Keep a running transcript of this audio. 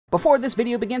Before this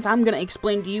video begins, I'm going to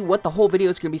explain to you what the whole video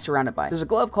is going to be surrounded by. There's a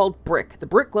glove called Brick. The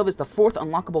Brick glove is the 4th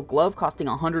unlockable glove, costing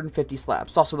 150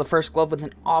 slabs. It's also the first glove with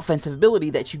an offensive ability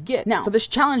that you get. Now, for this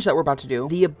challenge that we're about to do,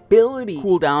 the ability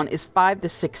cooldown is 5 to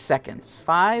 6 seconds.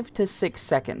 5 to 6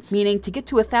 seconds. Meaning, to get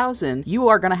to 1,000, you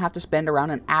are going to have to spend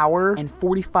around an hour and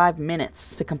 45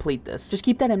 minutes to complete this. Just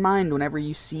keep that in mind whenever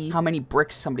you see how many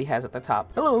bricks somebody has at the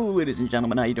top. Hello, ladies and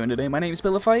gentlemen. How you doing today? My name is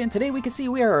Bilify, and today we can see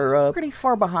we are pretty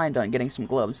far behind on getting some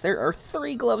gloves. There are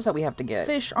 3 gloves that we have to get.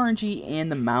 Fish, RNG,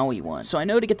 and the Moai one. So I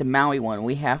know to get the Moai one,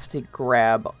 we have to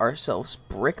grab ourselves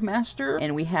Brickmaster,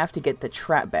 and we have to get the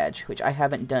Trap Badge, which I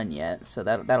haven't done yet, so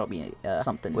that'll be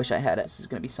something. Wish I had it. This is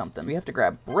gonna be something. We have to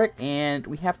grab Brick, and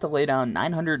we have to lay down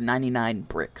 999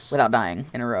 bricks without dying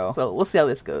in a row. So we'll see how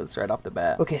this goes right off the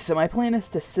bat. Okay, so my plan is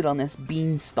to sit on this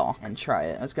beanstalk and try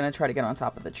it. I was gonna try to get on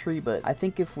top of the tree, but I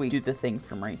think if we do the thing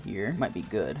from right here, it might be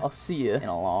good. I'll see you in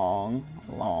a long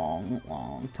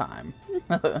time.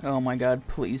 Oh my god,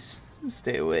 please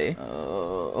stay away.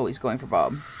 Oh, he's going for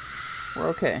Bob. We're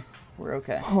okay. We're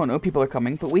okay. Oh no, people are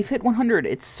coming, but we've hit 100.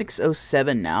 It's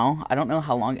 6:07 now. I don't know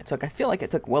how long it took. I feel like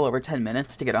it took well over 10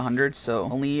 minutes to get 100, so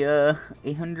only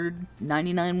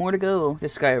 899 more to go.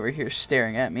 This guy over here is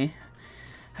staring at me.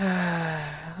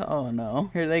 Oh no,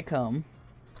 here they come.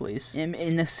 Please. I'm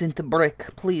innocent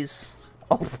Brick, please.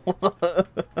 Oh, oh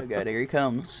god, here he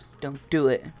comes. Don't do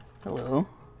it. Hello.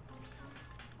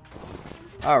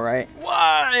 Alright.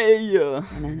 Why?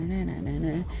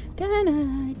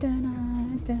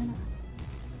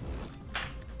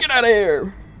 Get out of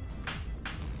here!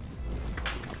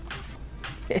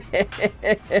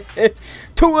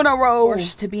 2 in a row!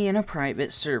 Forced to be in a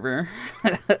private server.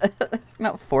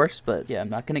 Not forced, but yeah, I'm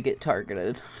not gonna get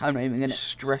targeted. I'm not even gonna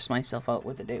stress myself out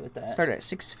with a day with that. Started at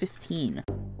 6:15.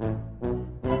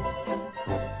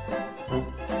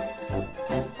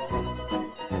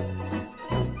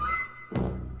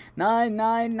 Nine.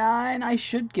 I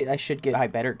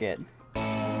better get.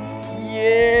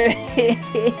 Yeah!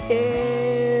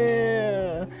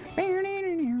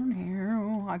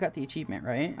 I got the achievement,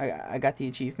 right? I got the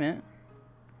achievement,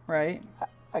 right?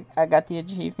 I got the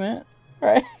achievement,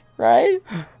 right? Right?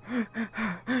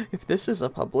 If this is a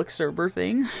public server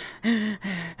thing...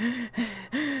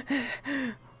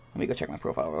 Let me go check my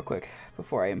profile real quick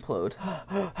before I implode.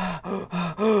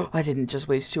 I didn't just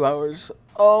waste 2 hours.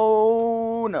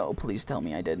 Oh no! Please tell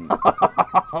me I didn't.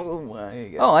 Oh my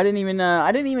god! Oh, I didn't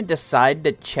even decide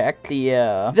to check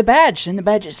the badge, and the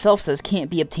badge itself says can't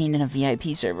be obtained in a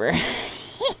VIP server.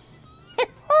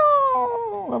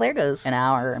 Well, there goes an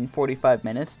hour and 45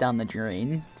 minutes down the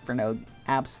drain for no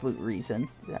absolute reason.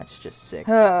 That's just sick.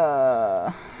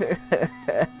 I'm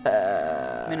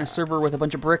in a server with a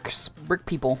bunch of brick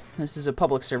people. This is a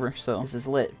public server, so this is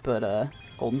lit, but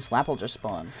Golden Slap will just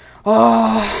spawn.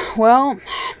 Oh, well,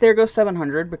 there goes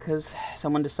 700 because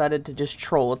someone decided to just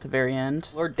troll at the very end.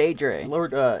 Lord Daedra.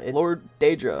 Lord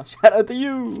Daedra. Shout out to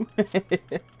you!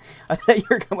 I thought you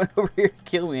were coming over here to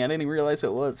kill me. I didn't even realize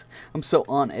it was. I'm so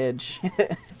on edge.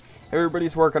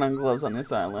 Everybody's working on gloves on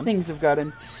this island. Things have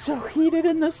gotten so heated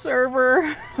in the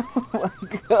server. Oh my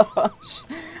gosh.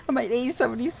 I'm at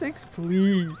 876,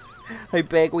 please. I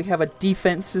beg, we have a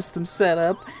defense system set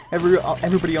up.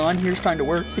 Everybody on here is trying to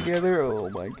work together. Oh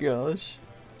my gosh.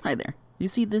 Hi there. You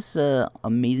see this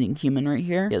amazing human right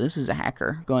here? Yeah, this is a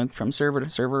hacker going from server to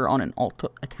server on an alt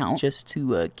account just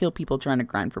to kill people trying to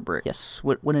grind for brick. Yes,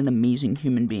 what an amazing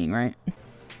human being, right?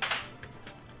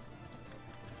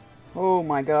 Oh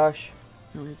my gosh.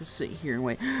 I have to sit here and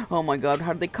wait. Oh my god,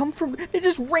 how did they come from? They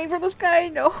just rained from the sky.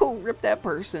 No, rip that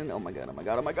person. Oh my god, oh my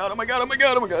god, oh my god, oh my god, oh my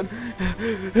god, oh my god.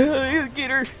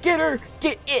 Get her, get it.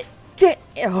 Get it.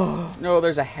 Oh, no,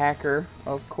 there's a hacker,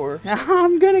 of course.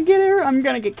 I'm gonna get her. I'm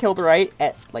gonna get killed right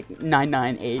at like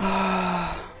 998.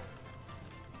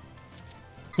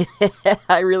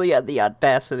 I really had the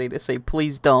audacity to say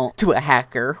please don't to a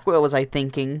hacker. What was I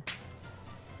thinking?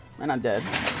 And I'm dead.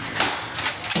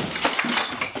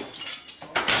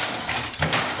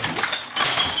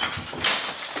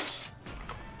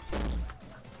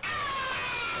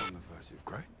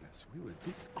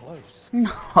 No,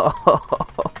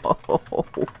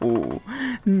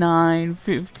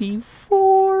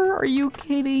 954. Are you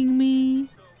kidding me?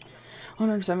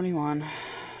 171.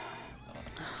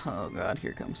 Oh god,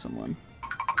 here comes someone.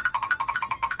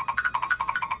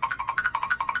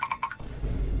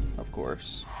 Of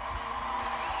course.